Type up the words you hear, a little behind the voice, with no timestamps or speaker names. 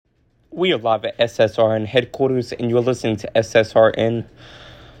We are live at SSRN headquarters, and you're listening to SSRN,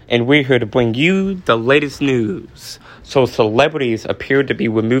 and we're here to bring you the latest news. So celebrities appear to be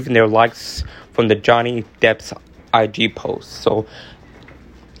removing their likes from the Johnny Depp's IG posts. So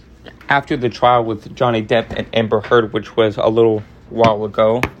after the trial with Johnny Depp and Amber Heard, which was a little while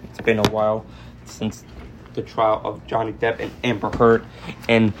ago, it's been a while since the trial of Johnny Depp and Amber Heard,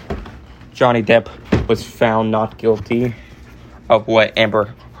 and Johnny Depp was found not guilty of what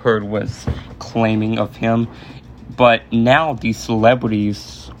Amber Heard was claiming of him. But now these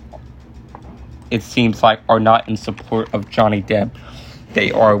celebrities, it seems like, are not in support of Johnny Depp.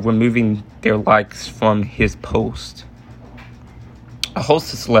 They are removing their likes from his post. A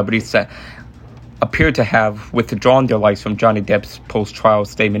host of celebrities that appear to have withdrawn their likes from Johnny Depp's post-trial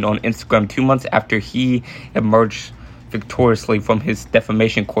statement on Instagram 2 months after he emerged victoriously from his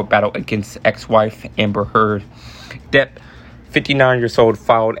defamation court battle against ex-wife Amber Heard. Depp, 59 years old,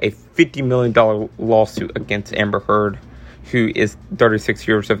 filed a $50 million lawsuit against Amber Heard, who is 36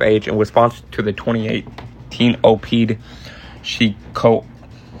 years of age. In response to the 2018 op-ed she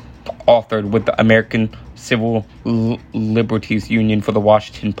co-authored with the American Civil Liberties Union for the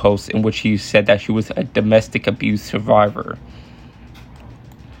Washington Post, in which he said that she was a domestic abuse survivor.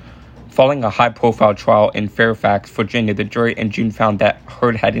 Following a high-profile trial in Fairfax, Virginia, the jury in June found that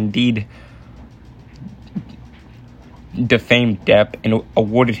Heard had indeed defamed Depp and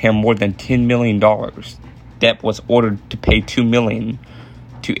awarded him more than $10 million. Depp was ordered to pay $2 million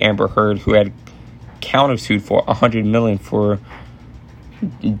to Amber Heard, who had countersued for $100 million for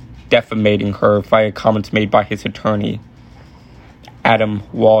defamating her via comments made by his attorney, Adam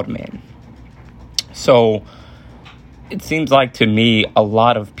Waldman. So it seems like to me a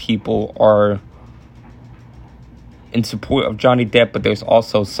lot of people are in support of Johnny Depp, but there's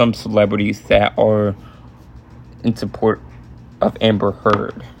also some celebrities that are in support of Amber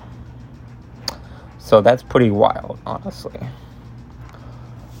Heard. So that's pretty wild, honestly.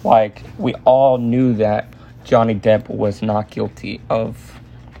 Like, we all knew that Johnny Depp was not guilty of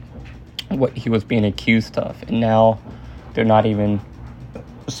what he was being accused of, and now they're not even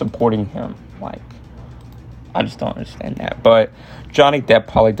supporting him. Like, I just don't understand that. But Johnny Depp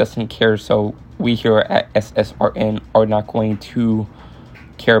probably doesn't care, so we here at SSRN are not going to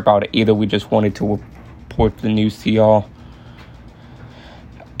care about it either. We just wanted to report the news to y'all.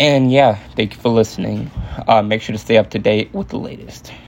 And yeah, thank you for listening. Make sure to stay up to date with the latest.